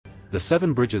The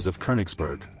 7 Bridges of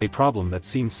Königsberg, a problem that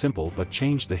seemed simple but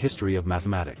changed the history of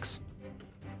mathematics.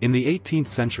 In the 18th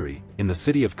century, in the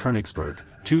city of Königsberg,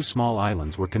 2 small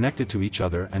islands were connected to each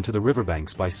other and to the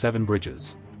riverbanks by 7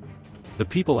 bridges. The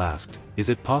people asked, is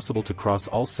it possible to cross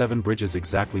all 7 bridges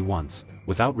exactly once,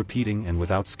 without repeating and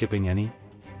without skipping any?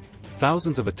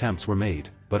 Thousands of attempts were made,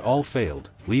 but all failed,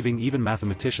 leaving even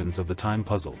mathematicians of the time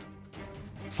puzzled.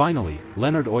 Finally,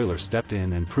 Leonhard Euler stepped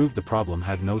in and proved the problem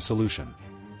had no solution.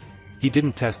 He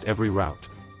didn't test every route.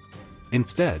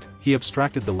 Instead, he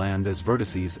abstracted the land as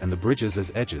vertices and the bridges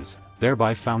as edges,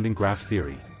 thereby founding graph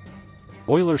theory.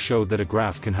 Euler showed that a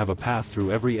graph can have a path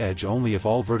through every edge only if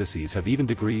all vertices have even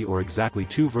degree or exactly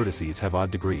 2 vertices have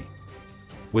odd degree.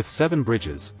 With 7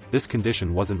 bridges, this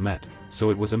condition wasn't met,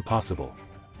 so it was impossible.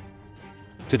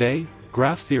 Today,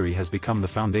 graph theory has become the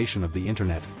foundation of the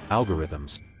internet,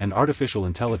 algorithms, and artificial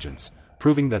intelligence,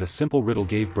 proving that a simple riddle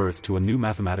gave birth to a new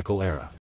mathematical era.